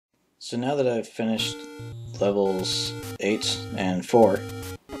So now that I've finished levels 8 and 4,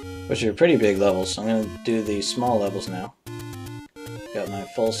 which are pretty big levels, I'm going to do the small levels now. Got my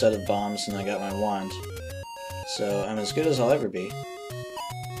full set of bombs and I got my wand. So I'm as good as I'll ever be.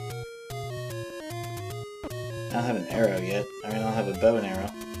 I don't have an arrow yet. I mean, I don't have a bow and arrow.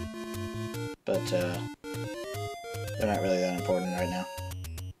 But they're not really that important right now.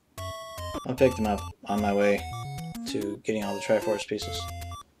 I'll pick them up on my way to getting all the Triforce pieces.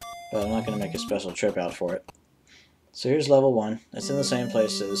 But I'm not going to make a special trip out for it. So here's level 1. It's in the same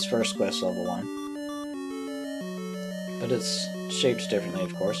place as first quest level 1. But it's shaped differently,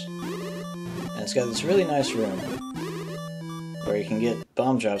 of course. And it's got this really nice room where you can get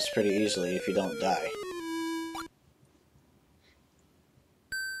bomb drops pretty easily if you don't die.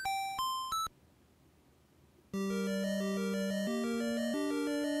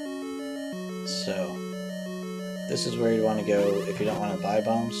 So, this is where you want to go if you don't want to buy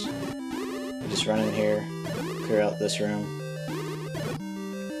bombs. You just run in here, clear out this room,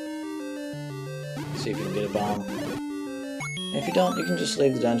 see if you can get a bomb. And if you don't, you can just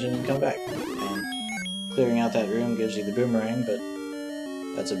leave the dungeon and come back. And clearing out that room gives you the boomerang, but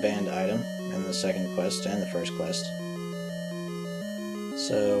that's a banned item in the second quest and the first quest.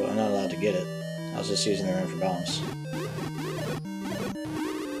 So I'm not allowed to get it. I was just using the room for bombs.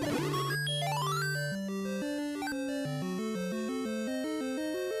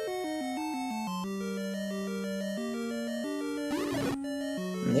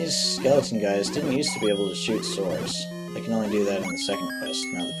 And these skeleton guys didn't used to be able to shoot swords. They can only do that in the second quest,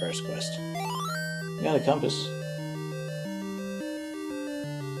 not the first quest. I got a compass.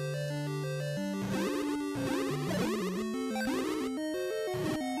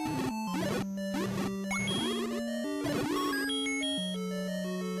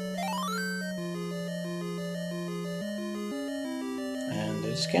 And I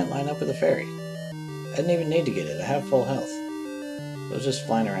just can't line up with a fairy. I didn't even need to get it, I have full health. It was just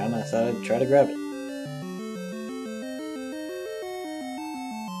flying around and I thought I'd try to grab it.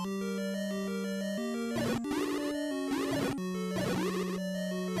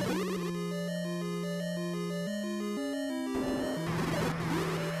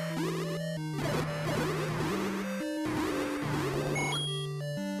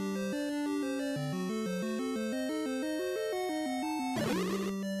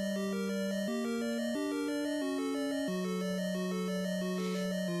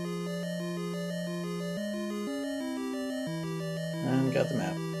 And got the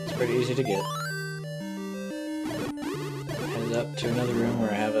map. It's pretty easy to get. Headed up to another room where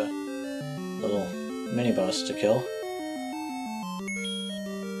I have a little mini-boss to kill.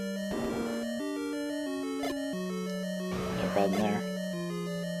 No problem there.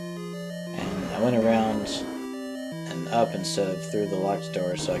 And I went around and up instead of through the locked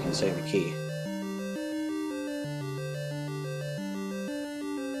door so I can save a key.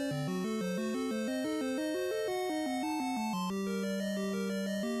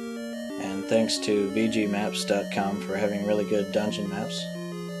 And thanks to bgmaps.com for having really good dungeon maps.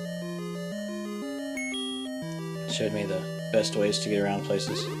 It showed me the best ways to get around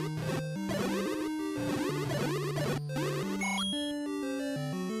places.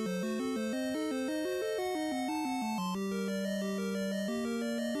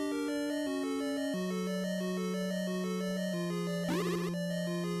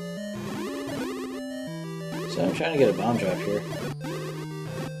 So I'm trying to get a bomb drop here.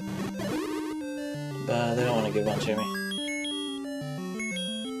 But they don't want to give one to me.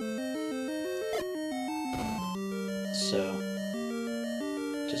 So,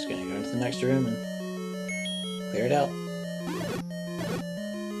 just gonna go into the next room and clear it out.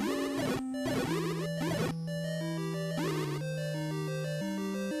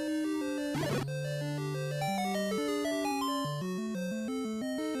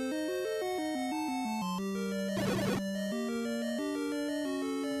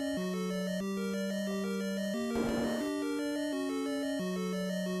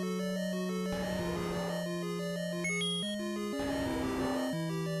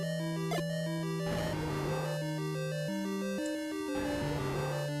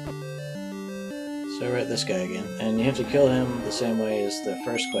 So we're at this guy again, and you have to kill him the same way as the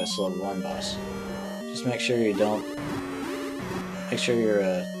first quest level 1 boss. Just make sure you don't... Make sure you're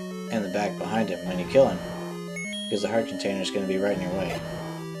in the back behind him when you kill him, because the heart container is going to be right in your way.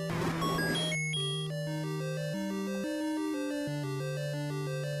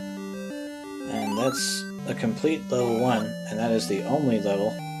 And that's a complete level 1, and that is the only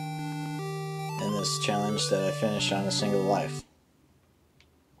level in this challenge that I finished on a single life.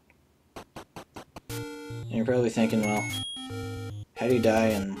 And you're probably thinking, well, how do you die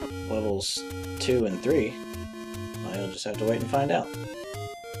and levels 2 and 3, well, you'll just have to wait and find out.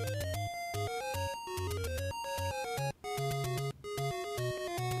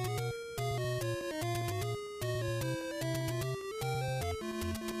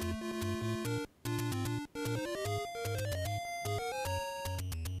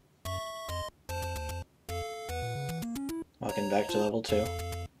 Walking back to level 2.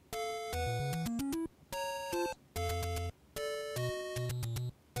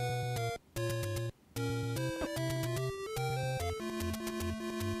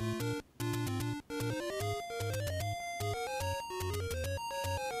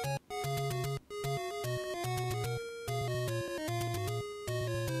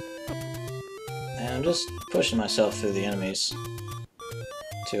 And I'm just pushing myself through the enemies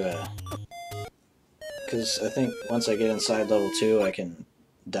to, because I think once I get inside level 2 I can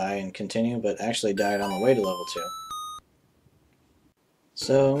die and continue, but actually died on the way to level 2.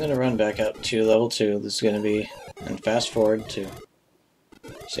 So I'm going to run back up to level 2. This is going to be, and fast forward to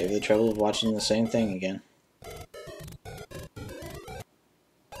save the trouble of watching the same thing again.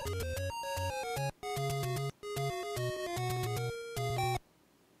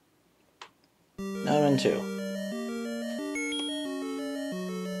 Now I'm in 2.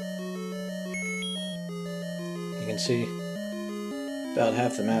 You can see about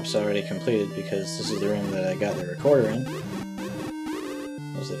half the map's already completed because this is the room that I got the recorder in.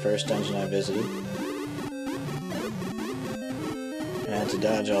 It was the first dungeon I visited. And I had to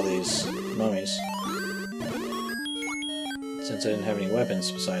dodge all these mummies since I didn't have any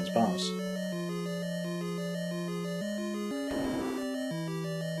weapons besides bombs.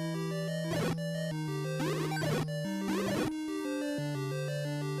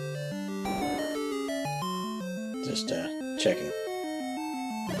 Just checking.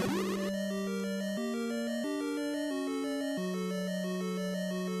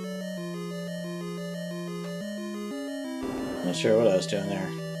 Not sure what I was doing there.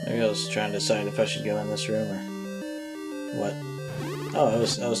 Maybe I was trying to decide if I should go in this room or what. Oh,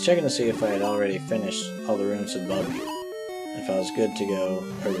 I was checking to see if I had already finished all the rooms above me. If I was good to go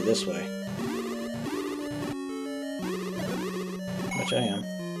over this way. Which I am.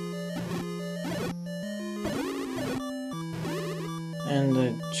 And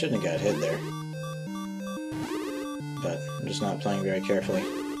I shouldn't have got hit there. But I'm just not playing very carefully.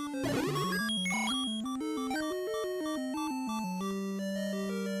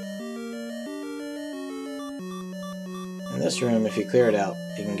 In this room, if you clear it out,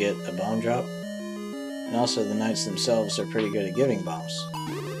 you can get a bomb drop. And also the knights themselves are pretty good at giving bombs.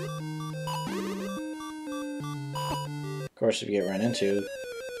 Of course, if you get run into,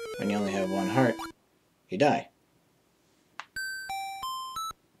 when you only have 1 heart, you die.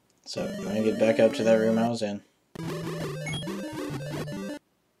 So, I'm going to get back up to that room I was in.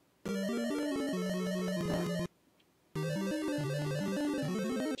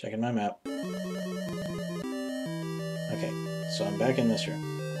 Checking my map. Okay, so I'm back in this room.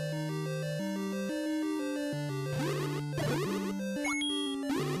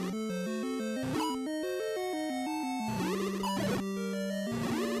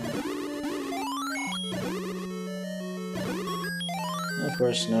 Of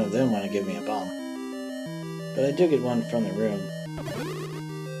course, none of them want to give me a bomb. But I do get one from the room.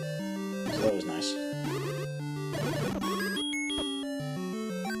 So that was nice.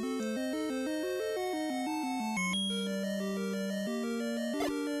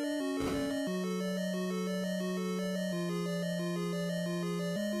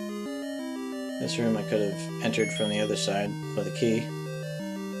 This room I could have entered from the other side with a key.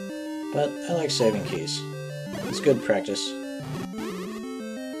 But I like saving keys. It's good practice.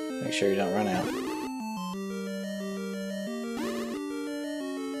 Make sure you don't run out.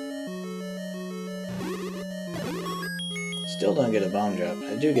 Still don't get a bomb drop.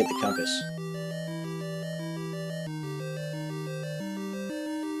 I do get the compass.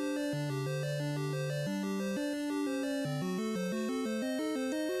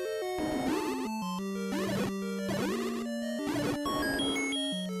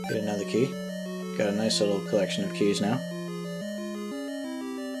 Get another key. Got a nice little collection of keys now.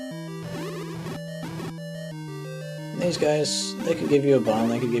 These guys, they could give you a bomb,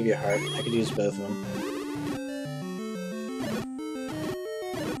 they could give you a heart. I could use both of them.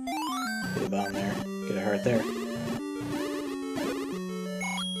 Get a bomb there, get a heart there.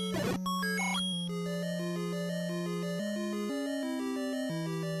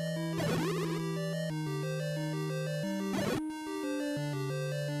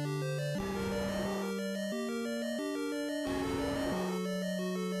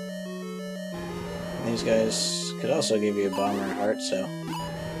 These guys could also give you a bomb or a heart, so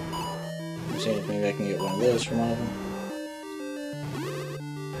seeing if maybe I can get one of those from one of them.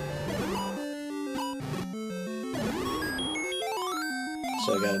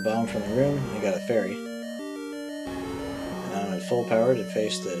 So I got a bomb from the room, I got a fairy. And I'm at full power to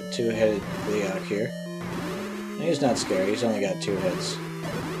face the two-headed Leok here. And he's not scary, he's only got 2 hits.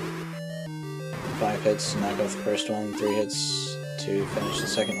 5 hits to knock off the first one, 3 hits to finish the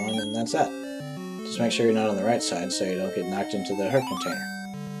second one, and that's that. Just make sure you're not on the right side so you don't get knocked into the hurt container.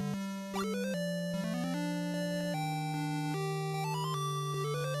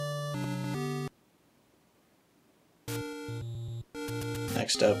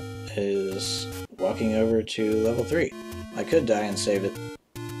 Next up is walking over to level 3. I could die and save it,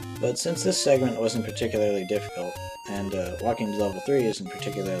 but since this segment wasn't particularly difficult, and walking to level 3 isn't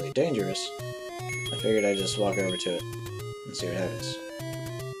particularly dangerous, I figured I'd just walk over to it and see what happens.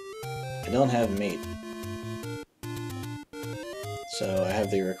 I don't have meat, so I have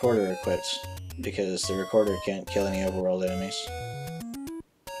the recorder equipped, because the recorder can't kill any overworld enemies.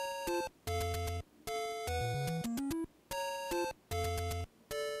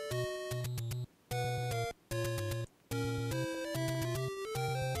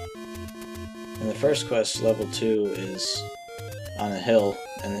 And the first quest, level 2, is on a hill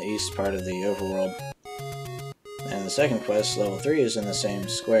in the east part of the overworld. And the second quest, level 3, is in the same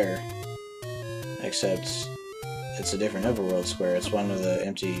square, except it's a different overworld square. It's one with the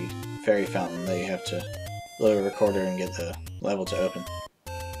empty fairy fountain that you have to load a recorder and get the level to open.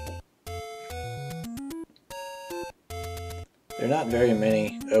 There are not very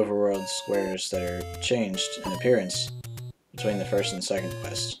many overworld squares that are changed in appearance between the first and second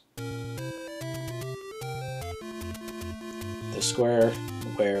quest. The square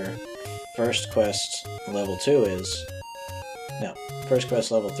where first quest level 2 is... no, first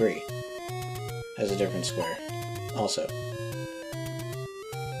quest level 3 has a different square, also.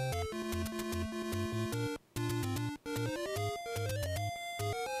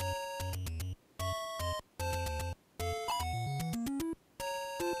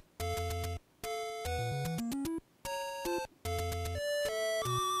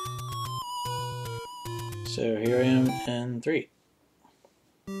 So here I am in 3.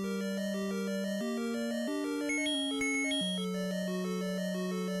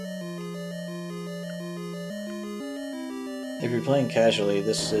 If you're playing casually,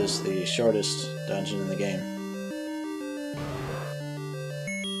 this is the shortest dungeon in the game.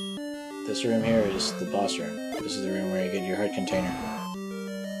 This room here is the boss room. This is the room where you get your heart container.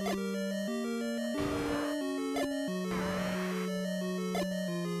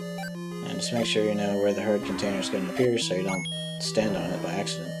 And just make sure you know where the heart container is going to appear so you don't stand on it by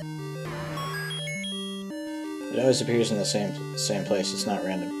accident. It always appears in the same place, it's not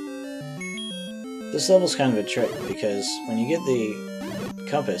random. This level's kind of a trick, because when you get the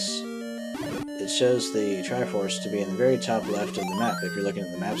compass, it shows the Triforce to be in the very top left of the map if you're looking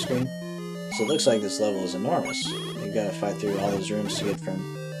at the map screen. So it looks like this level is enormous. You've got to fight through all those rooms to get from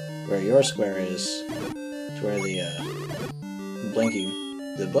where your square is to where the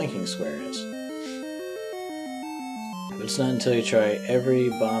blinking square is. But it's not until you try every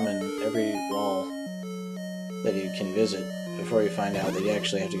bomb and every wall that you can visit before you find out that you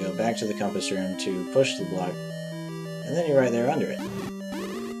actually have to go back to the compass room to push the block, and then you're right there under it.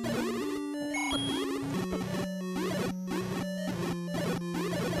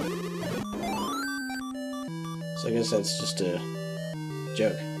 So I guess that's just a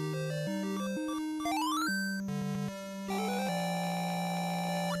joke.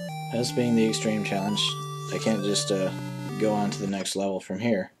 This being the extreme challenge, I can't just go on to the next level from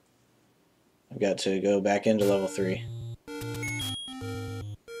here. I've got to go back into level 3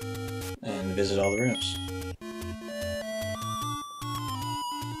 and visit all the rooms.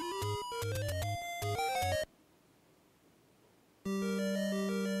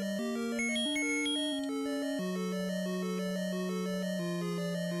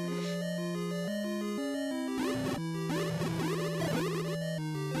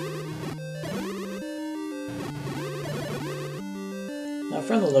 Now,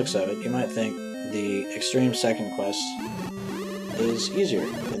 from the looks of it, you might think the extreme second quest is easier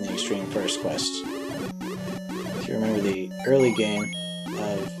than the extreme first quest. If you remember, the early game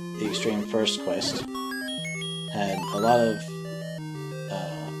of the extreme first quest had a lot of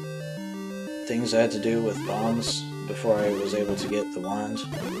things I had to do with bombs before I was able to get the wand.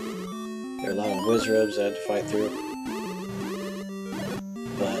 There were a lot of wizrobes I had to fight through.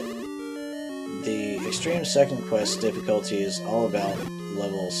 But the extreme second quest difficulty is all about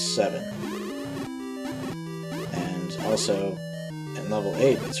level 7. And also, in level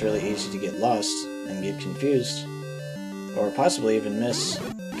 8, it's really easy to get lost and get confused, or possibly even miss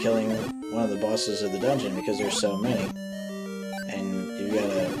killing one of the bosses of the dungeon because there's so many. And you've got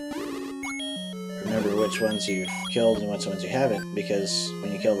to remember which ones you've killed and which ones you haven't, because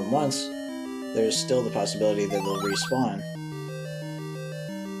when you kill them once, there's still the possibility that they'll respawn.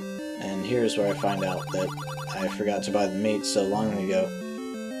 And here's where I find out that I forgot to buy the meat so long ago.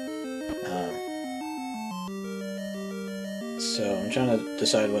 So I'm trying to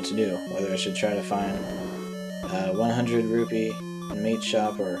decide what to do, whether I should try to find a 100 rupee meat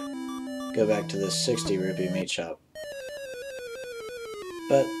shop or go back to the 60 rupee meat shop.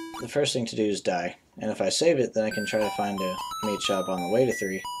 But the first thing to do is die, and if I save it, then I can try to find a meat shop on the way to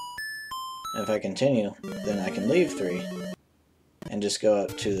 3. And if I continue, then I can leave 3 and just go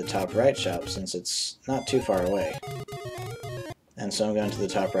up to the top right shop, since it's not too far away. And so I'm going to the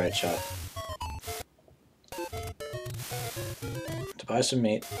top right shop to buy some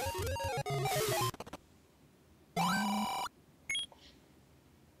meat.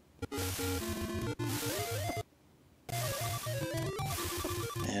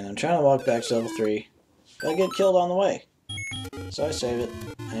 And I'm trying to walk back to level 3, but I get killed on the way. So I save it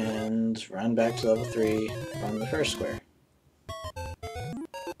and run back to level 3 from the first square.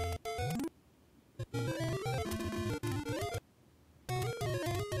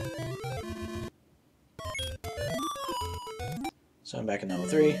 So I'm back in level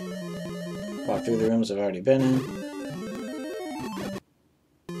 3, walk through the rooms I've already been in.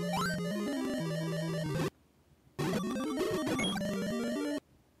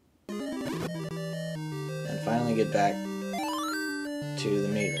 And finally get back to the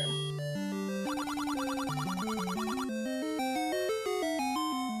meat room.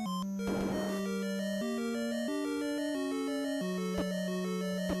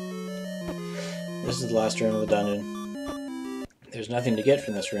 This is the last room of the dungeon. There's nothing to get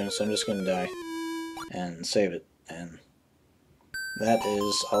from this room, so I'm just going to die and save it. And that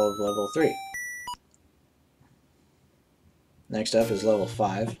is all of level 3. Next up is level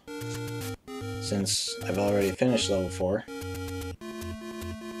 5, since I've already finished level 4.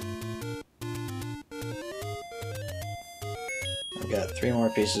 I've got 3 more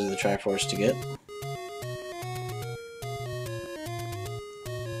pieces of the Triforce to get.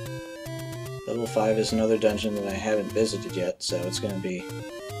 Level 5 is another dungeon that I haven't visited yet, so it's going to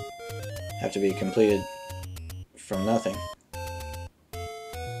have to be completed from nothing.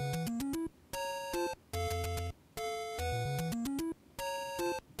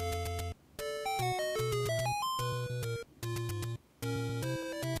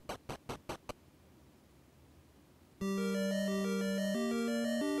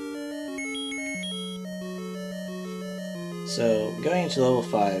 So, going into level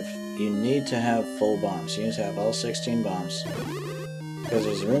 5, you need to have full bombs. You need to have all 16 bombs, because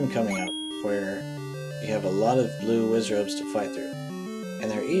there's a room coming up where you have a lot of blue wizrobes to fight through. And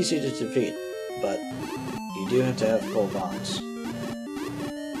they're easy to defeat, but you do have to have full bombs.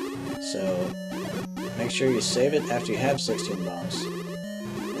 So, make sure you save it after you have 16 bombs,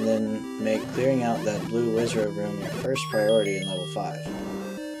 and then make clearing out that blue wizrobe room your first priority in level 5.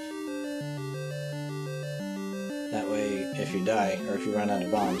 That way, if you die, or if you run out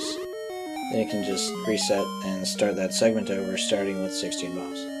of bombs, then you can just reset and start that segment over, starting with 16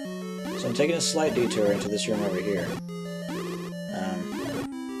 bombs. So I'm taking a slight detour into this room over here.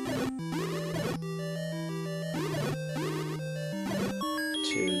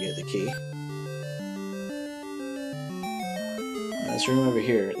 To get the key. And this room over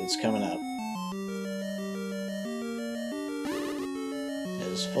here that's coming up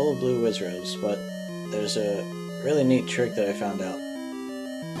is full of blue wizrobes, but there's a really neat trick that I found out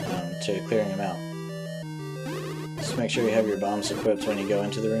to clearing them out. Just make sure you have your bombs equipped when you go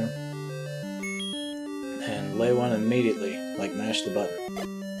into the room. And lay one immediately, like mash the button.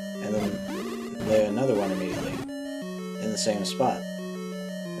 And then lay another one immediately in the same spot.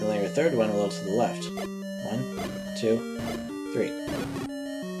 And lay your third one a little to the left. 1, 2, 3.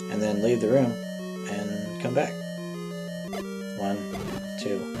 And then leave the room and come back. 1,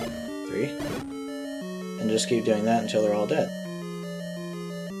 2, 3. And just keep doing that until they're all dead.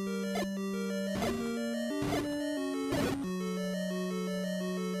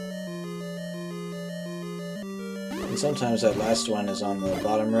 And sometimes that last one is on the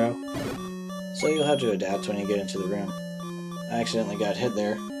bottom row, so you'll have to adapt when you get into the room. I accidentally got hit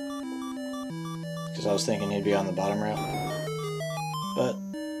there, because I was thinking he'd be on the bottom row. But,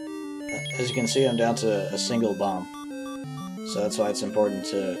 as you can see, I'm down to a single bomb, so that's why it's important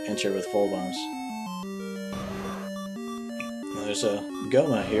to enter with full bombs. There's a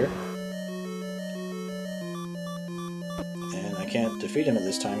Goma here, and I can't defeat him at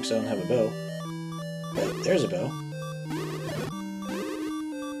this time because I don't have a bow, but there's a bow.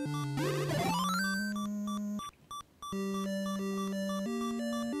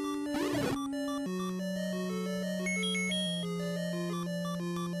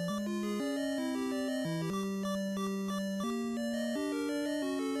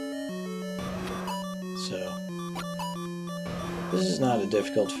 So, this is not a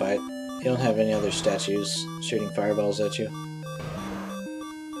difficult fight. You don't have any other statues shooting fireballs at you.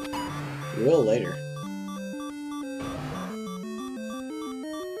 You will later.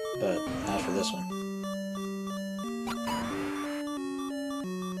 But not for this one.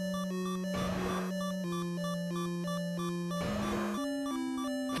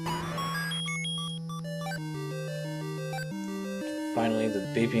 Finally, the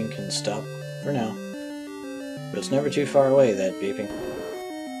beeping can stop for now. But it's never too far away, that beeping.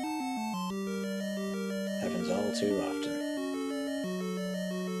 Happens all too often.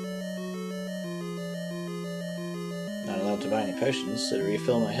 Not allowed to buy any potions that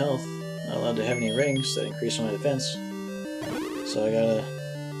refill my health. Not allowed to have any rings that increase my defense. So I gotta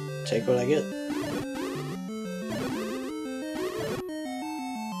take what I get.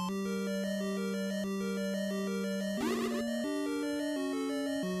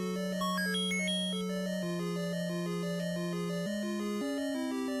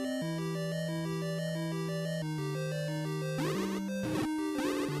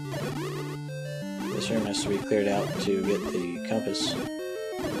 This room has to be cleared out to get the compass.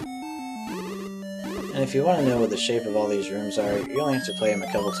 And if you want to know what the shape of all these rooms are, you only have to play them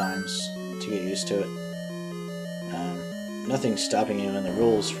a couple times to get used to it. Nothing's stopping you in the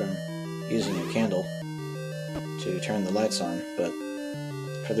rules from using a candle to turn the lights on, but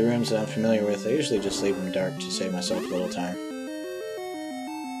for the rooms that I'm familiar with, I usually just leave them dark to save myself a little time.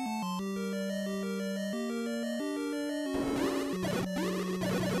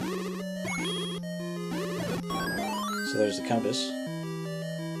 So there's the compass.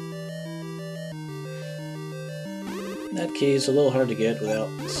 That key is a little hard to get without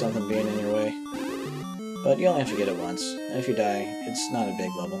something being in your way. But you only have to get it once, and if you die, it's not a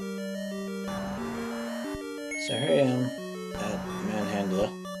big level. So here I am at Manhandla.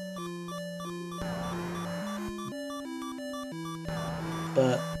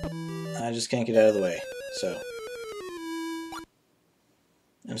 But I just can't get out of the way, so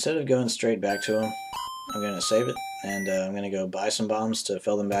instead of going straight back to him, I'm going to save it, and I'm going to go buy some bombs to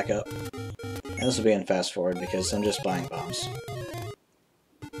fill them back up. And this will be in fast forward because I'm just buying bombs.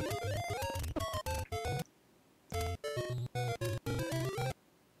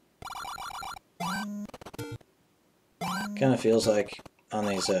 Kind of feels like on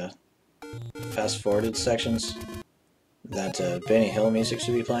these fast forwarded sections that Benny Hill music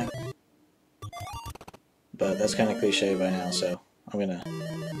should be playing. But that's kind of cliche by now, so I'm going to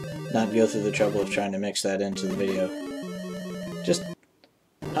not go through the trouble of trying to mix that into the video. Just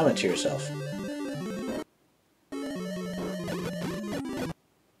hum it to yourself.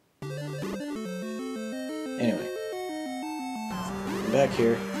 Anyway, I'm back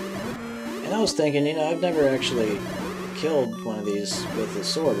here, and I was thinking, you know, I've never actually killed one of these with a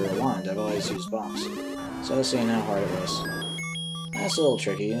sword or a wand. I've always used bombs. So I was seeing how hard it was. That's a little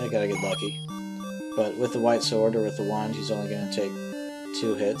tricky, you know, gotta get lucky. But with the white sword or with the wand, he's only going to take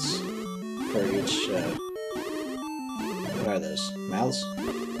 2 hits for each, what are those? Mouths?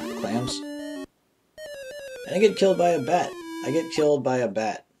 Clams? And I get killed by a bat. I get killed by a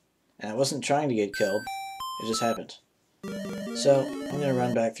bat. And I wasn't trying to get killed. It just happened. So, I'm going to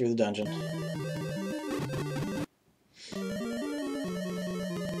run back through the dungeon.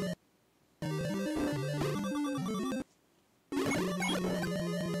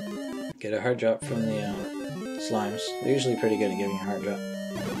 Get a heart drop from the slimes. They're usually pretty good at giving you a heart drop.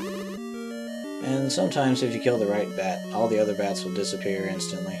 And sometimes if you kill the right bat, all the other bats will disappear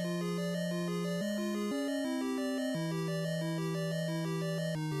instantly.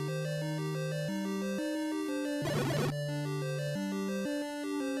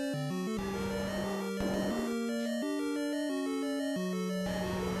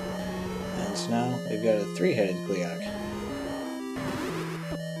 And so now we've got a 3-headed Gleeok.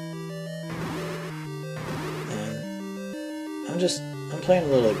 I'm playing a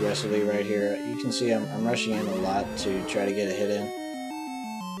little aggressively right here. You can see I'm rushing in a lot to try to get a hit in.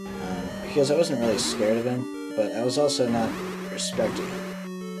 Because I wasn't really scared of him, but I was also not respecting him.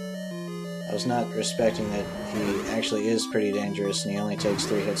 I was not respecting that he actually is pretty dangerous and he only takes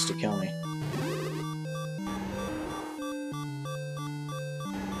 3 hits to kill me.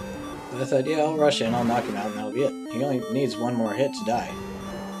 But I thought, yeah, I'll rush in, I'll knock him out, and that'll be it. He only needs 1 more hit to die.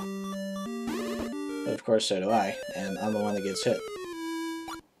 But of course, so do I, and I'm the one that gets hit.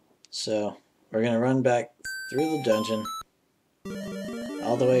 So, we're going to run back through the dungeon,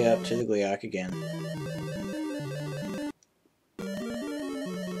 all the way up to the Gleeok again.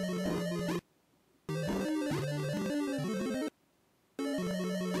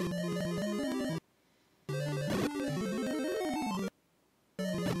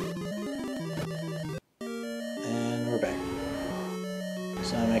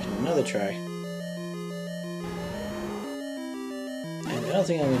 I'm making another try. And I don't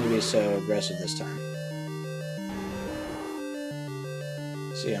think I'm going to be so aggressive this time.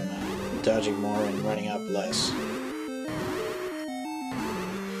 See, I'm dodging more and running up less.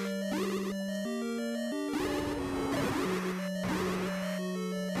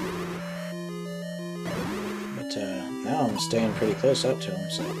 But now I'm staying pretty close up to him,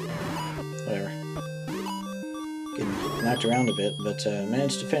 so whatever. Getting knocked around a bit, but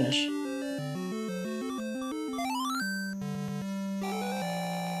managed to finish.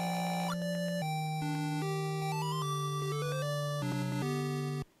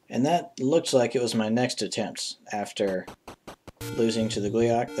 And that looked like it was my next attempt after losing to the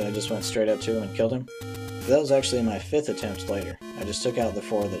Gleeok that I just went straight up to him and killed him. That was actually my 5th attempt later. I just took out the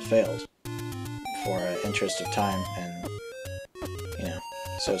 4 that failed for interest of time and, you know,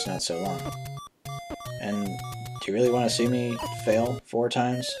 so it's not so long. And do you really want to see me fail 4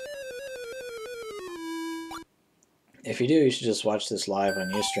 times? If you do, you should just watch this live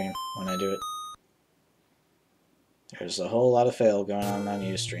on Ustream when I do it. There's a whole lot of fail going on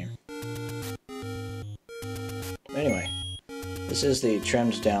Ustream. Anyway, this is the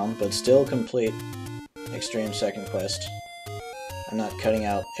trimmed down, but still complete Extreme Second Quest. I'm not cutting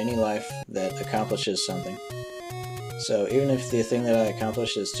out any life that accomplishes something. So even if the thing that I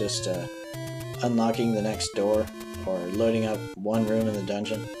accomplish is just unlocking the next door or loading up one room in the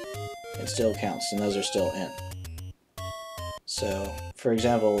dungeon, it still counts, and those are still in. So, for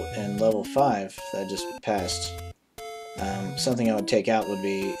example, in level 5 that I just passed, something I would take out would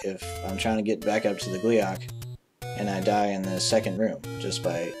be if I'm trying to get back up to the Gleeok and I die in the second room just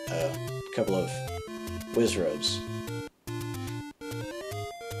by a couple of whiz robes.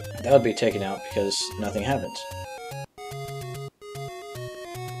 That would be taken out because nothing happened.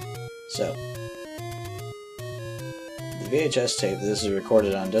 So, the VHS tape that this is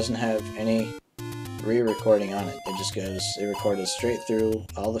recorded on doesn't have any re-recording on it. It recorded straight through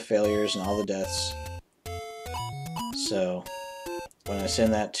all the failures and all the deaths. So, when I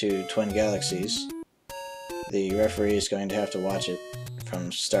send that to Twin Galaxies, the referee is going to have to watch it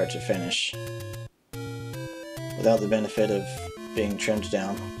from start to finish without the benefit of being trimmed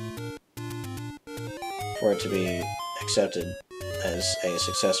down for it to be accepted as a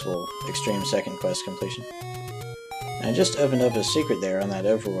successful Extreme Second Quest completion. And I just opened up a secret there on that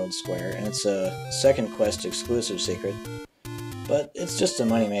overworld square, and it's a Second Quest exclusive secret, but it's just a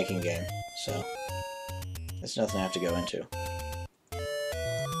money-making game, so it's nothing I have to go into.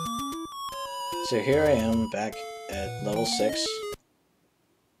 So here I am back at level 6,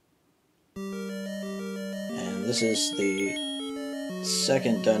 and this is the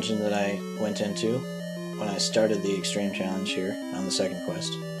second dungeon that I went into when I started the Extreme Challenge here on the second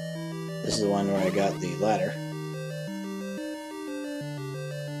quest. This is the one where I got the ladder.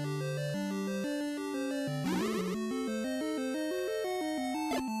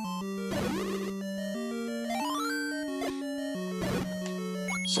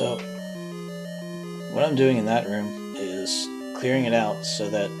 So, what I'm doing in that room is clearing it out so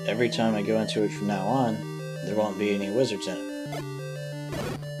that every time I go into it from now on, there won't be any wizards in it.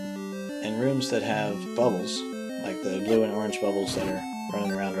 In rooms that have bubbles, like the blue and orange bubbles that are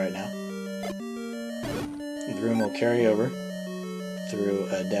running around right now, the room will carry over through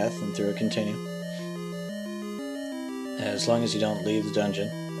a death and through a continue. And as long as you don't leave the dungeon,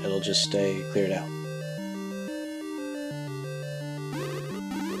 it'll just stay cleared out.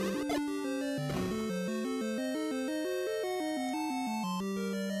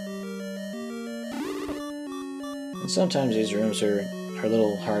 And sometimes these rooms are a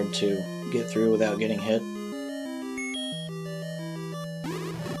little hard to get through without getting hit.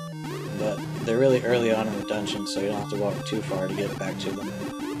 But they're really early on in the dungeon, so you don't have to walk too far to get back to them.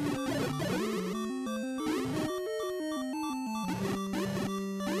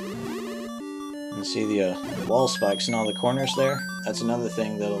 You see the wall spikes in all the corners there? That's another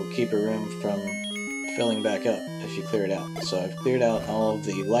thing that'll keep a room from filling back up if you clear it out. So I've cleared out all of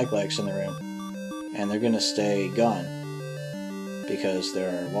the like-likes in the room, and they're going to stay gone because there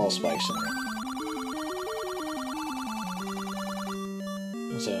are wall spikes in there.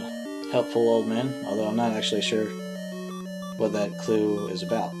 It's a helpful old man, although I'm not actually sure what that clue is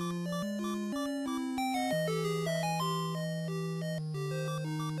about.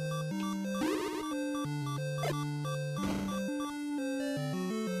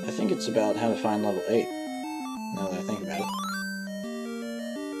 I think it's about how to find level 8, now that I think about it.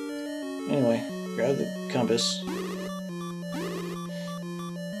 Anyway, grab the compass.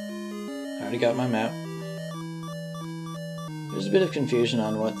 I already got my map. There's a bit of confusion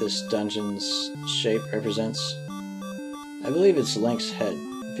on what this dungeon's shape represents. I believe it's Link's head.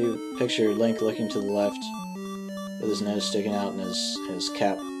 If you picture Link looking to the left, with his nose sticking out and his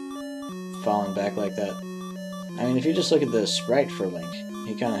cap falling back like that. I mean, if you just look at the sprite for Link,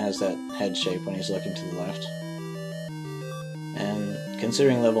 he kind of has that head shape when he's looking to the left. And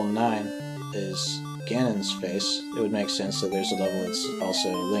considering level 9 is Ganon's face, it would make sense that there's a level that's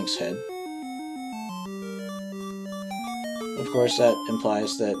also Link's head. Of course, that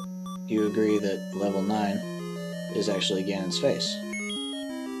implies that you agree that level 9 is actually Ganon's face.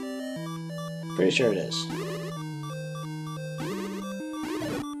 Pretty sure it is.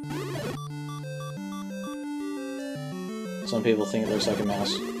 Some people think it looks like a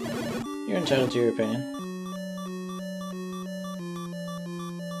mouse. You're entitled to your opinion.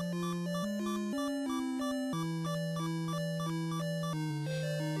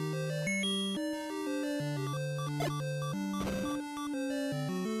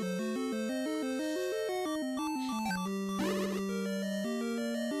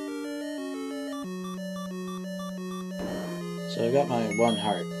 So I got my 1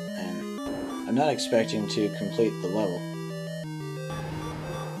 heart, and I'm not expecting to complete the level.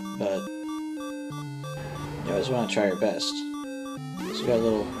 But you always want to try your best. So we got a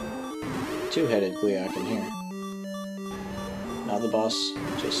little 2-headed Gleeok in here. Not the boss,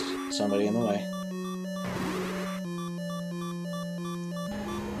 just somebody in the way.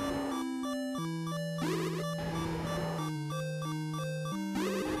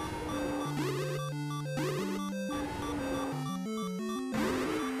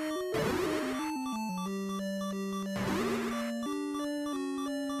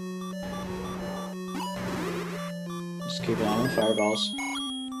 Just keep an eye on the fireballs.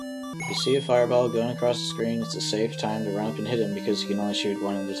 If you see a fireball going across the screen, it's a safe time to run up and hit him because you can only shoot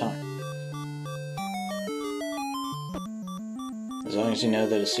one at a time. As long as you know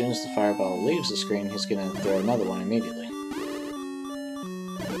that as soon as the fireball leaves the screen, he's going to throw another one immediately.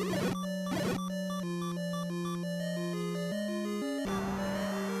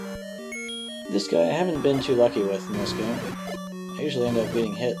 This guy I haven't been too lucky with in this game. I usually end up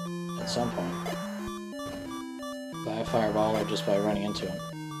getting hit at some point. By a fireball or just by running into him.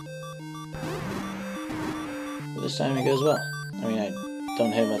 But this time it goes well. I mean, I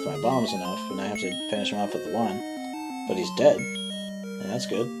don't hit him with my bombs enough, and I have to finish him off with the 1. But he's dead. And that's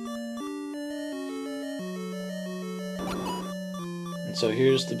good. And so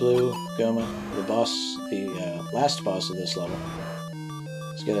here's the blue Goma, the boss, the last boss of this level.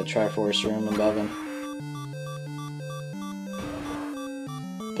 He's got a Triforce room above him.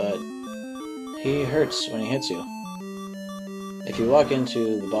 But he hurts when he hits you. If you walk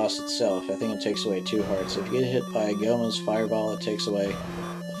into the boss itself, I think it takes away 2 hearts. If you get hit by Goma's fireball, it takes away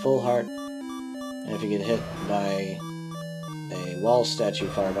a full heart. And if you get hit by a wall statue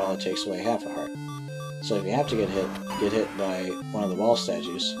fireball, it takes away half a heart. So if you have to get hit by one of the wall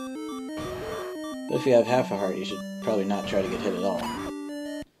statues. But if you have half a heart, you should probably not try to get hit at all.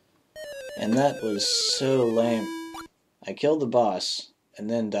 And that was so lame. I killed the boss, and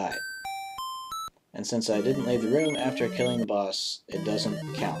then died. And since I didn't leave the room after killing the boss, it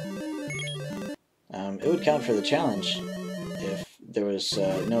doesn't count. It would count for the challenge if there was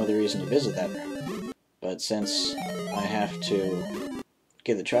no other reason to visit that room. But since I have to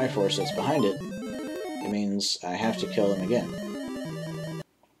get the Triforce that's behind it, it means I have to kill him again.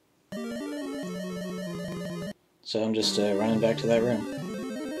 So I'm just running back to that room.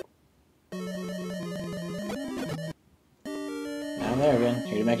 Now I'm there again,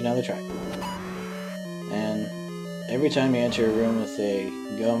 here to make another try. And every time you enter a room with a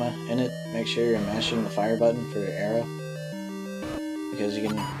Goma in it, make sure you're mashing the fire button for your arrow, because you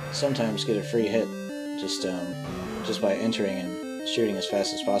can sometimes get a free hit just by entering and shooting as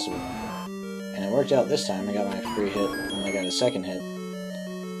fast as possible. And it worked out this time. I got my free hit, and I got a second hit.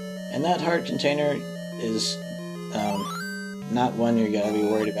 And that heart container is not one you gotta be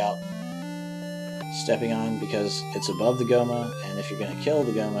worried about stepping on, because it's above the Goma, and if you're going to kill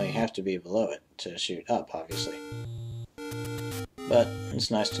the Goma, you have to be below it to shoot up, obviously. But it's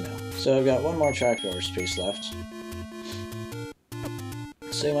nice to know. So I've got one more Triforce piece left.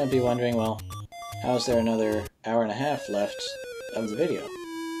 So you might be wondering, well, how is there another hour and a half left of the video?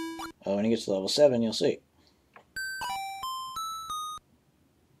 Well, when you get to level 7, you'll see.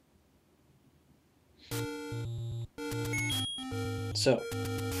 So,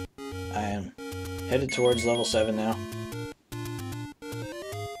 I am headed towards level 7 now.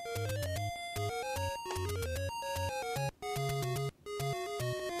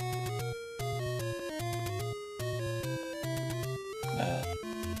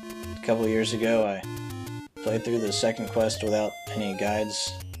 A couple years ago, I played through the second quest without any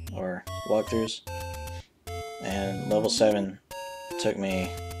guides or walkthroughs, and level 7 took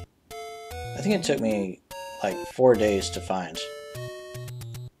me... I think it took me like 4 days to find.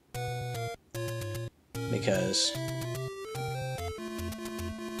 Because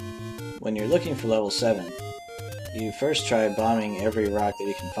when you're looking for level 7, you first try bombing every rock that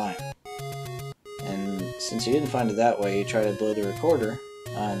you can find. And since you didn't find it that way, you try to blow the recorder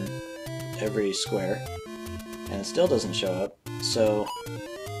on every square, and it still doesn't show up. So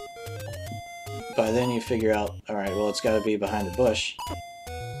by then you figure out, alright, well, it's got to be behind a bush.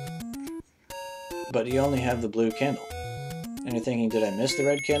 But you only have the blue candle. And you're thinking, did I miss the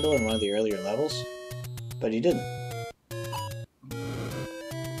red candle in one of the earlier levels? But you didn't.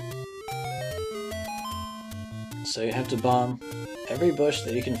 So you have to bomb every bush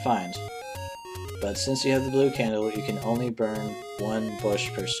that you can find. But since you have the blue candle, you can only burn 1 bush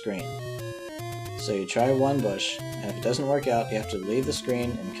per screen. So you try 1 bush, and if it doesn't work out, you have to leave the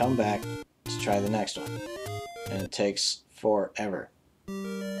screen and come back to try the next one. And it takes forever.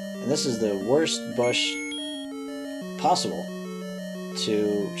 And this is the worst bush possible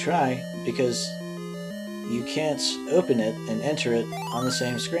to try because you can't open it and enter it on the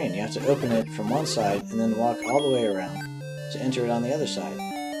same screen. You have to open it from one side and then walk all the way around to enter it on the other side.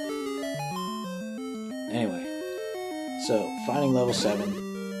 Anyway, so finding level 7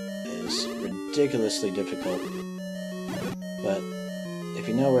 is ridiculously difficult, but if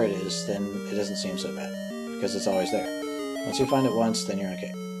you know where it is, then it doesn't seem so bad, because it's always there. Once you find it once, then you're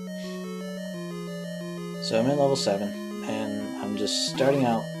okay. So I'm in level 7, and I'm just starting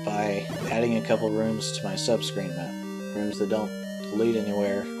out by adding a couple rooms to my sub-screen map. Rooms that don't lead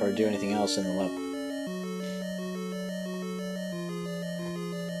anywhere or do anything else in the level.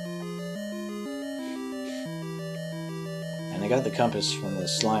 And I got the compass from the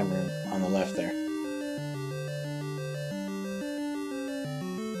slime room on the left there.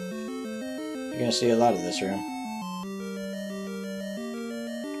 You're going to see a lot of this room.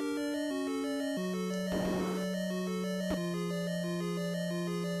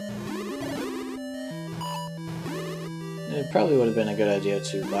 It probably would have been a good idea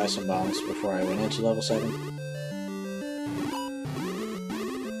to buy some bombs before I went into level 7.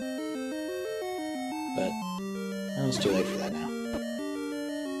 But it's too late for that now.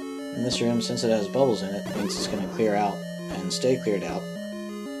 In this room, since it has bubbles in it, means it's going to clear out and stay cleared out.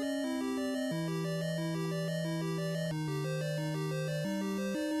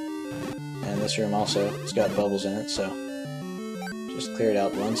 And this room also, it's got bubbles in it, so just clear it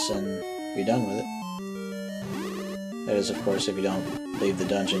out once and be done with it. That is, of course, if you don't leave the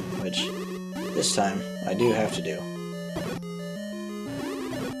dungeon, which this time I do have to do.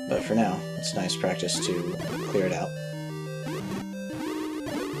 But for now, it's nice practice to clear it out.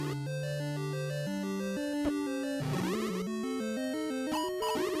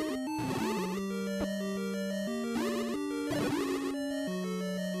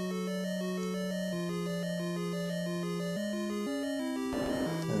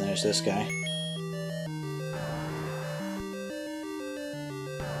 And there's this guy.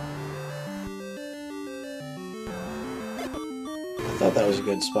 I thought that was a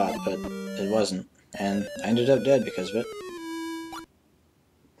good spot, but it wasn't, and I ended up dead because of it.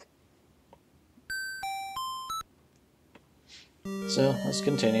 So let's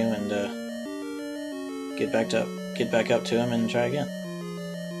continue and get back up to him and try again.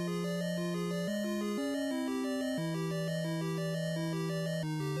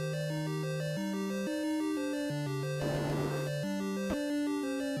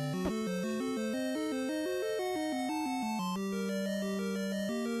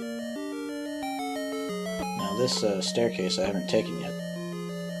 This staircase I haven't taken yet,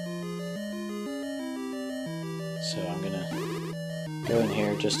 so I'm gonna go in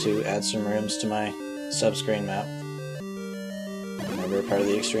here just to add some rooms to my sub-screen map. Remember, part of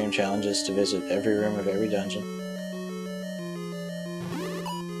the extreme challenge is to visit every room of every dungeon.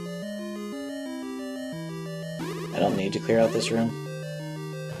 I don't need to clear out this room,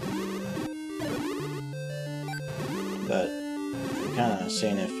 but I'm kind of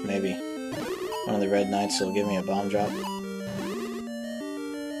seeing if maybe one of the red knights will give me a bomb drop.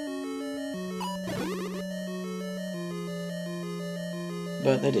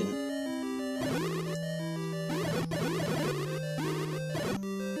 But they didn't.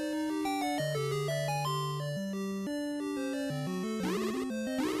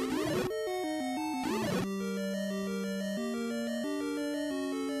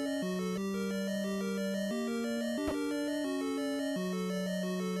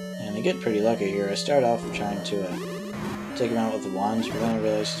 And I get pretty lucky here. I start off trying to take him out with the wand, but then I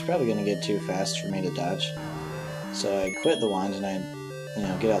realize he's probably going to get too fast for me to dodge. So I quit the wand and I,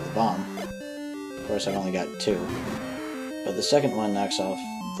 get out the bomb. Of course, I've only got 2. But the second one knocks off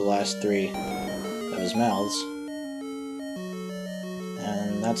the last 3 of his mouths.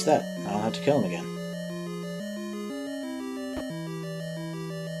 And that's that. I don't have to kill him again.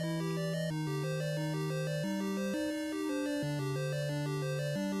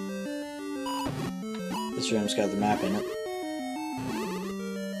 This room's got the map in it.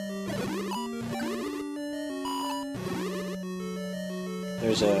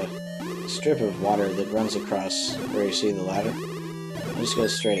 There's a strip of water that runs across where you see the ladder. It just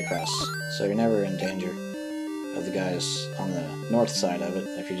goes straight across, so you're never in danger of the guys on the north side of it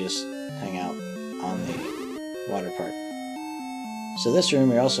if you just hang out on the water part. So this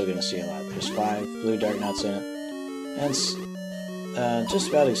room you're also going to see a lot. There's 5 blue dark nuts in it, and it's just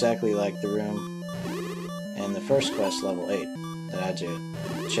about exactly like the room in the first quest, level 8, that I had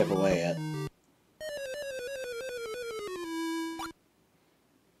to chip away at.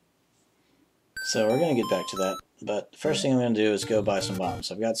 So we're going to get back to that, but the first thing I'm going to do is go buy some bombs.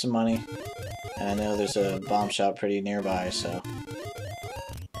 I've got some money, and I know there's a bomb shop pretty nearby, so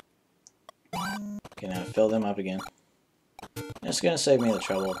gonna fill them up again. And it's going to save me the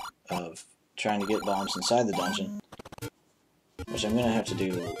trouble of trying to get bombs inside the dungeon, which I'm going to have to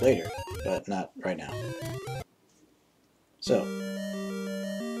do later, but not right now. So,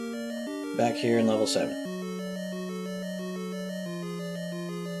 back here in level 7.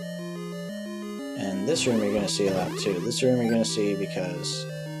 And this room you're going to see a lot too. This room you're going to see because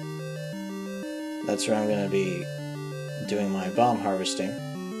that's where I'm going to be doing my bomb harvesting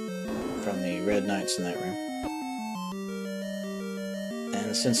from the red knights in that room.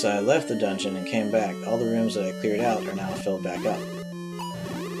 And since I left the dungeon and came back, all the rooms that I cleared out are now filled back up.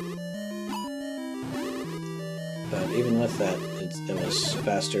 But even with that, it was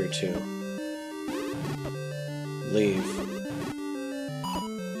faster to leave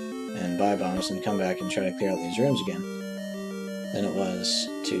and buy bombs and come back and try to clear out these rooms again than it was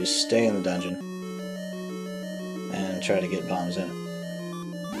to stay in the dungeon and try to get bombs in it.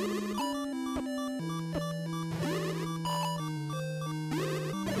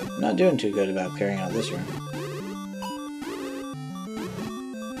 I'm not doing too good about clearing out this room.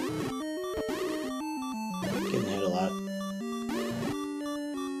 Getting hit a lot.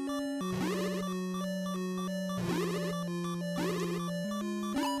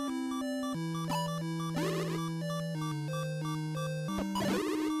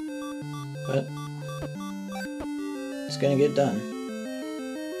 But it's gonna get done.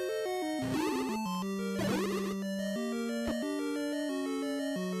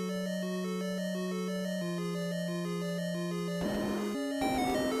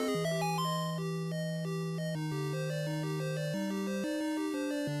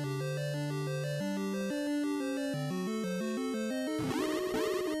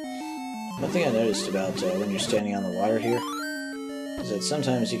 One thing I noticed about when you're standing on the water here is that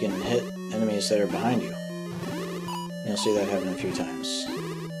sometimes you can hit enemies that are behind you. You'll see that happen a few times.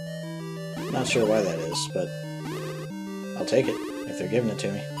 Not sure why that is, but I'll take it if they're giving it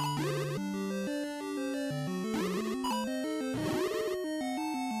to me.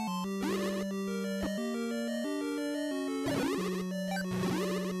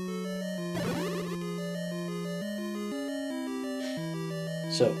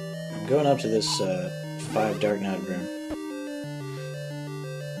 So, I'm going up to this 5 Dark Knight room.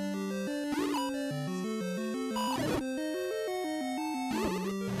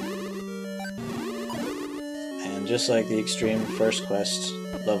 And just like the Extreme First Quest,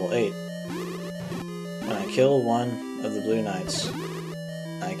 level 8, when I kill one of the Blue Knights,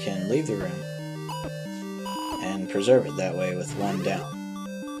 I can leave the room and preserve it that way with 1 down.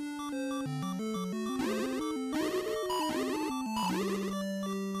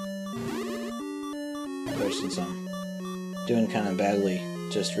 Since I'm doing kind of badly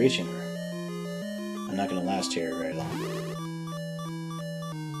just reaching the room, I'm not going to last here very long.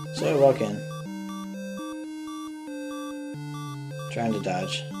 So I walk in, trying to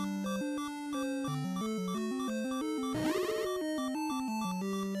dodge,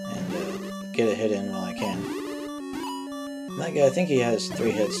 and get a hit in while I can. And that guy, I think he has 3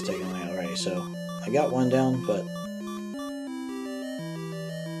 hits taken away already, so I got 1 down, but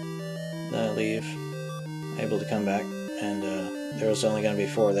then I leave. Able to come back, and there was only going to be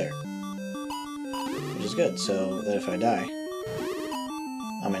 4 there, which is good, so that if I die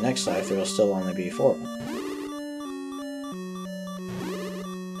on my next life there will still only be 4 of them.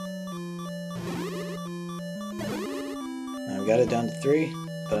 I've got it down to 3,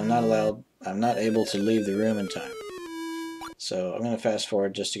 but I'm not able to leave the room in time, so I'm going to fast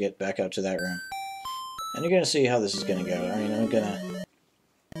forward just to get back up to that room, and you're going to see how this is going to go. I mean, I'm going to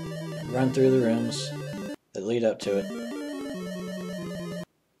run through the rooms that lead up to it,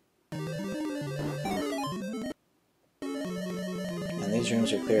 these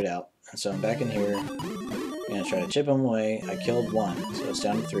rooms are cleared out. And so I'm back in here. I'm going to try to chip them away. I killed 1, so it's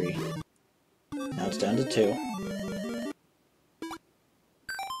down to 3. Now it's down to 2.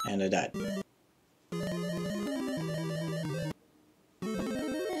 And I died.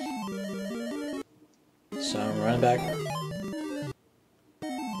 So I'm running back.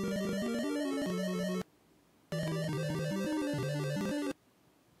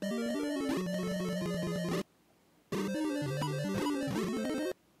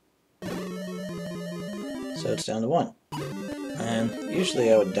 So it's down to 1. And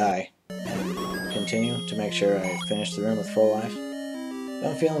usually I would die and continue to make sure I finish the room with full life.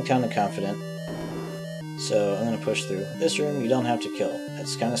 But I'm feeling kind of confident, so I'm going to push through. This room you don't have to kill.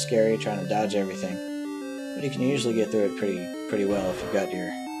 It's kind of scary trying to dodge everything, but you can usually get through it pretty well if you've got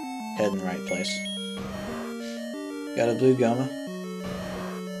your head in the right place. Got a blue Goma.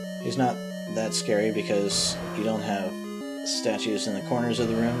 He's not that scary because you don't have statues in the corners of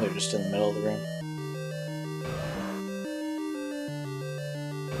the room, they're just in the middle of the room.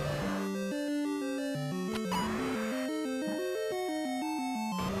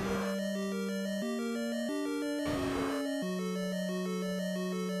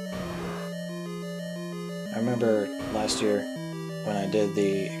 I remember last year when I did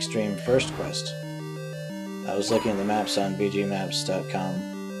the Extreme First Quest, I was looking at the maps on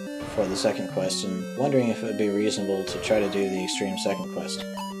bgmaps.com for the second quest and wondering if it would be reasonable to try to do the Extreme Second Quest.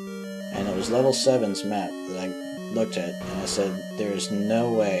 And it was level 7's map that I looked at, and I said, there's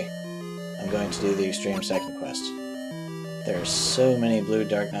no way I'm going to do the Extreme Second Quest. There are so many blue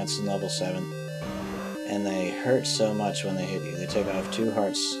Dark Nuts in level 7, and they hurt so much when they hit you. They take off 2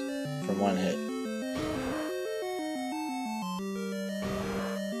 hearts from 1 hit.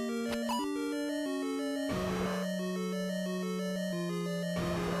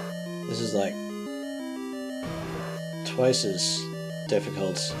 This is like twice as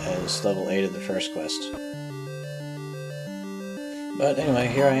difficult as level 8 of the first quest. But anyway,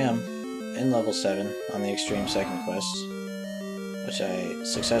 here I am in level 7 on the Extreme Second Quest, which I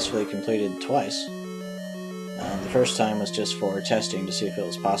successfully completed twice. The first time was just for testing to see if it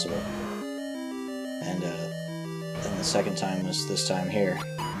was possible. And then the second time was this time here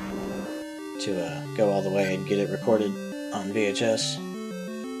to go all the way and get it recorded on VHS.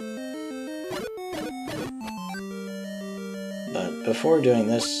 But before doing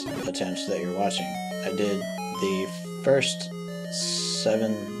this attempt that you're watching, I did the first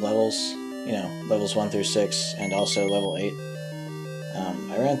 7 levels, you know, levels 1 through 6, and also level 8.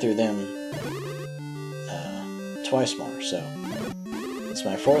 I ran through them twice more, so it's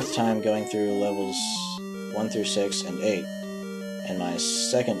my 4th time going through levels 1 through 6 and 8, and my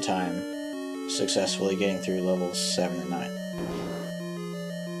 2nd time successfully getting through levels 7 and 9.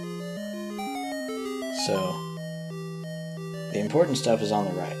 So the important stuff is on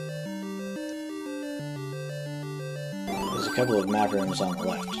the right. There's a couple of map rooms on the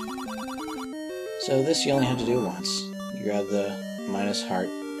left. So this you only have to do once. You grab the minus heart,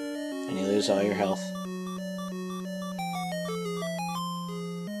 and you lose all your health.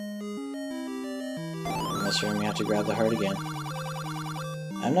 In this room you have to grab the heart again.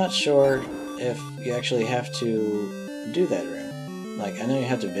 I'm not sure if you actually have to do that room. Like, I know you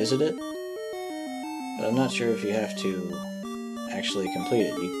have to visit it, but I'm not sure if you have to actually complete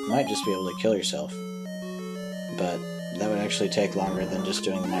it. You might just be able to kill yourself, but that would actually take longer than just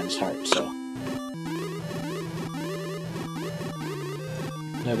doing the minus heart, so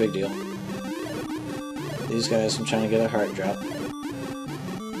no big deal. These guys, I'm trying to get a heart drop.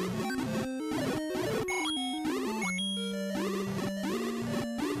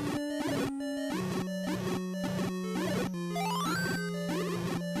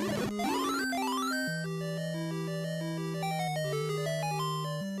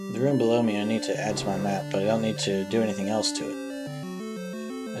 The room below me I need to add to my map, but I don't need to do anything else to it.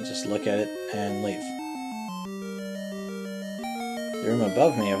 I just look at it and leave. The room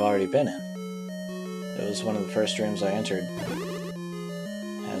above me I've already been in. It was one of the first rooms I entered.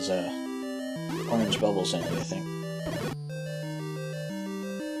 It has orange bubbles in it, I think.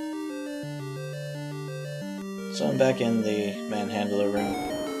 So I'm back in the manhandler room.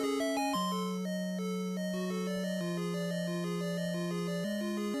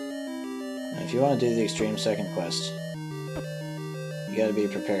 If you want to do the Extreme Second Quest, you gotta be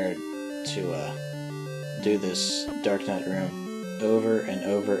prepared to do this Dark Nut room over and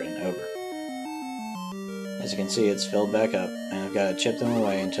over and over. As you can see, it's filled back up, and I've got to chip them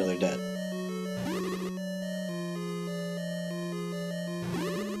away until they're dead.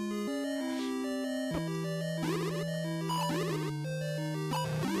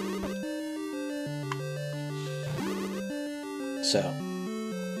 So,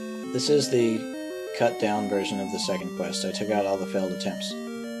 this is the cut down version of the second quest. I took out all the failed attempts.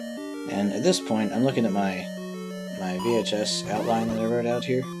 And at this point, I'm looking at my VHS outline that I wrote out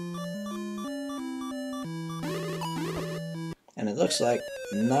here. And it looks like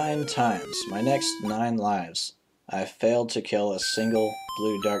 9 times, my next 9 lives, I failed to kill a single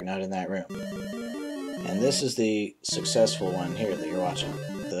blue dark nut in that room. And this is the successful one here that you're watching,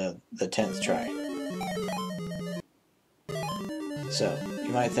 the 10th try. So,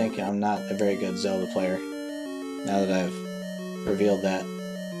 you might think I'm not a very good Zelda player, now that I've revealed that.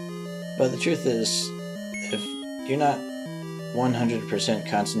 But the truth is, if you're not 100%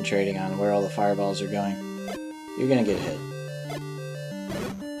 concentrating on where all the fireballs are going, you're going to get hit.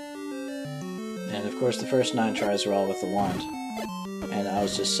 And of course the first 9 tries were all with the wand, and I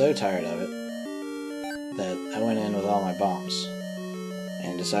was just so tired of it that I went in with all my bombs,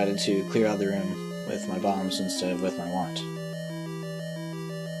 and decided to clear out the room with my bombs instead of with my wand.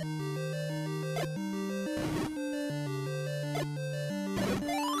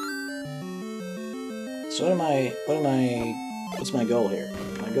 So what's my goal here?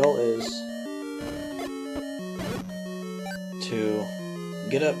 My goal is to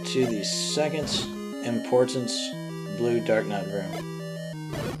get up to the second important blue dark nut room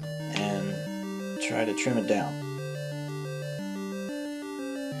and try to trim it down.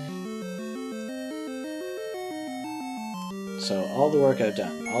 So all the work I've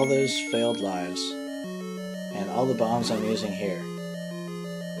done, all those failed lives, and all the bombs I'm using here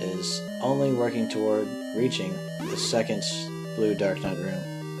is only working toward reaching the second blue dark nut room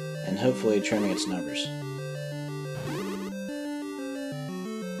and hopefully trimming its numbers.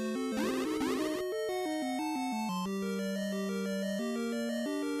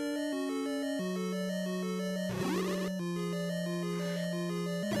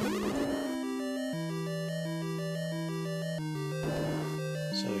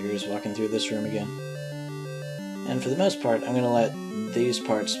 So here's walking through this room again. And for the most part, I'm going to let these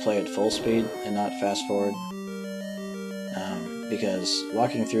parts play at full speed and not fast forward. Because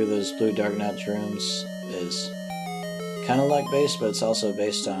walking through those blue dark nut rooms is kind of like based, but it's also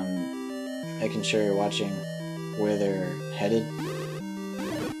based on making sure you're watching where they're headed.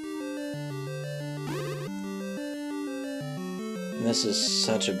 And this is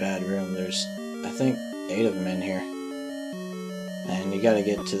such a bad room. There's, I think, 8 of them in here. And you gotta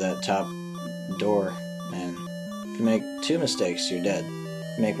get to that top door, and if you make 2 mistakes, you're dead.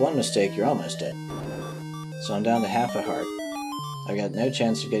 If you make 1 mistake, you're almost dead. So I'm down to half a heart. I've got no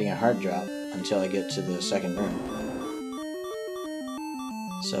chance of getting a heart drop until I get to the second room.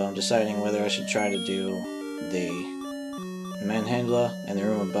 So I'm deciding whether I should try to do the manhandler in the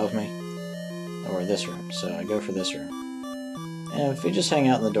room above me, or this room. So I go for this room. And if you just hang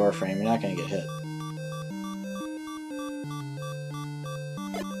out in the door frame, you're not going to get hit.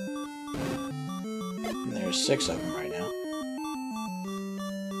 And there's 6 of them right now.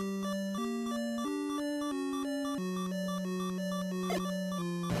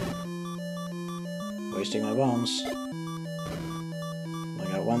 Wasting my bombs. I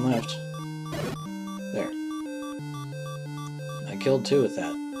got 1 left. There. I killed 2 with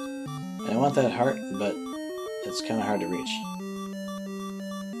that. And I want that heart, but it's kind of hard to reach.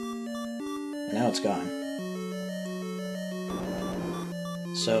 And now it's gone.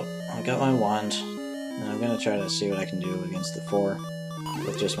 So, I got my wand, and I'm going to try to see what I can do against the 4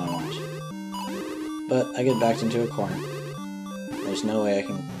 with just my wand. But I get backed into a corner. There's no way I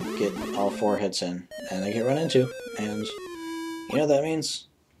can get all 4 hits in, and I get run into, and you know what that means?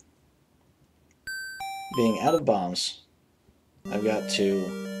 Being out of bombs, I've got to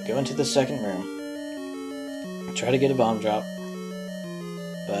go into the second room, try to get a bomb drop,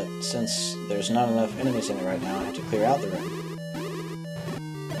 but since there's not enough enemies in it right now, I have to clear out the room,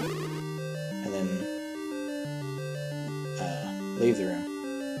 and then leave the room.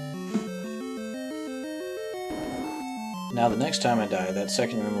 Now the next time I die, that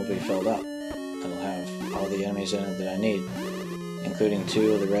second room will be filled up. It'll have all the enemies in it that I need, including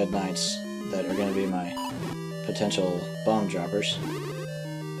 2 of the red knights that are going to be my potential bomb droppers.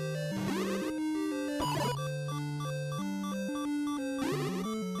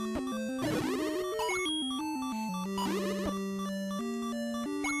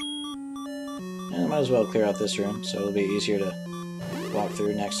 And I might as well clear out this room, so it'll be easier to walk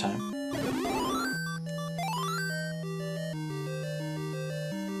through next time.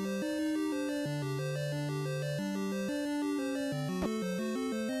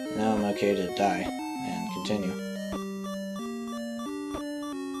 Now I'm okay to die and continue.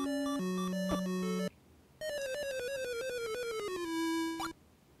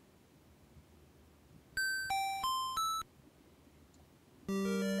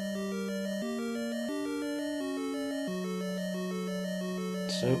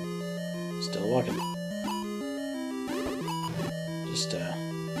 So, still walking. Just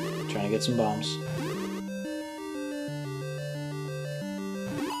trying to get some bombs.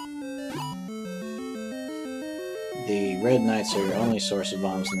 The red knights are your only source of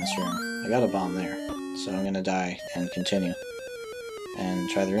bombs in this room. I got a bomb there, so I'm gonna die and continue. And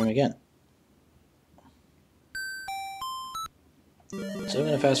try the room again. So I'm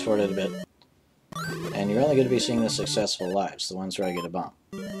gonna fast forward it a bit. And you're only going to be seeing the successful lives, the ones where I get a bomb.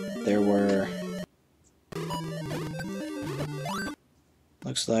 There were...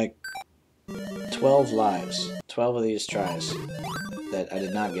 looks like 12 lives. 12 of these tries that I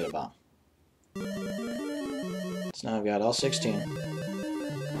did not get a bomb. So now I've got all 16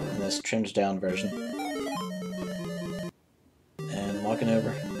 in this trimmed down version. And I'm walking over.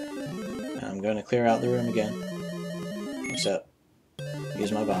 And I'm going to clear out the room again. Except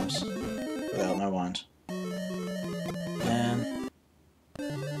use my bombs without my wand. And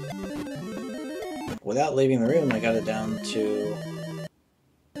without leaving the room, I got it down to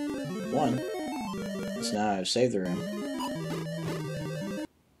 1. So now I've saved the room.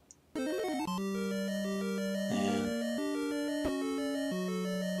 And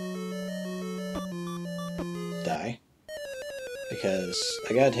die. Because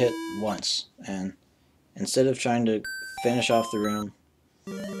I got hit once, and instead of trying to finish off the room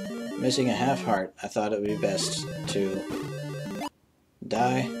missing a half heart, I thought it would be best to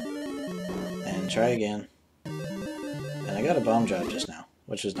die and try again. And I got a bomb drop just now,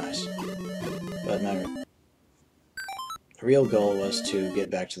 which was nice. But my real goal was to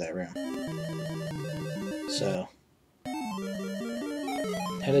get back to that room. So,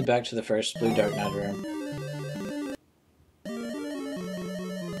 headed back to the first Blue Dark Knight room.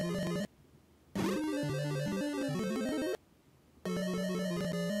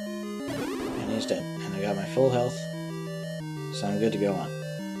 Dead, and I got my full health, so I'm good to go on.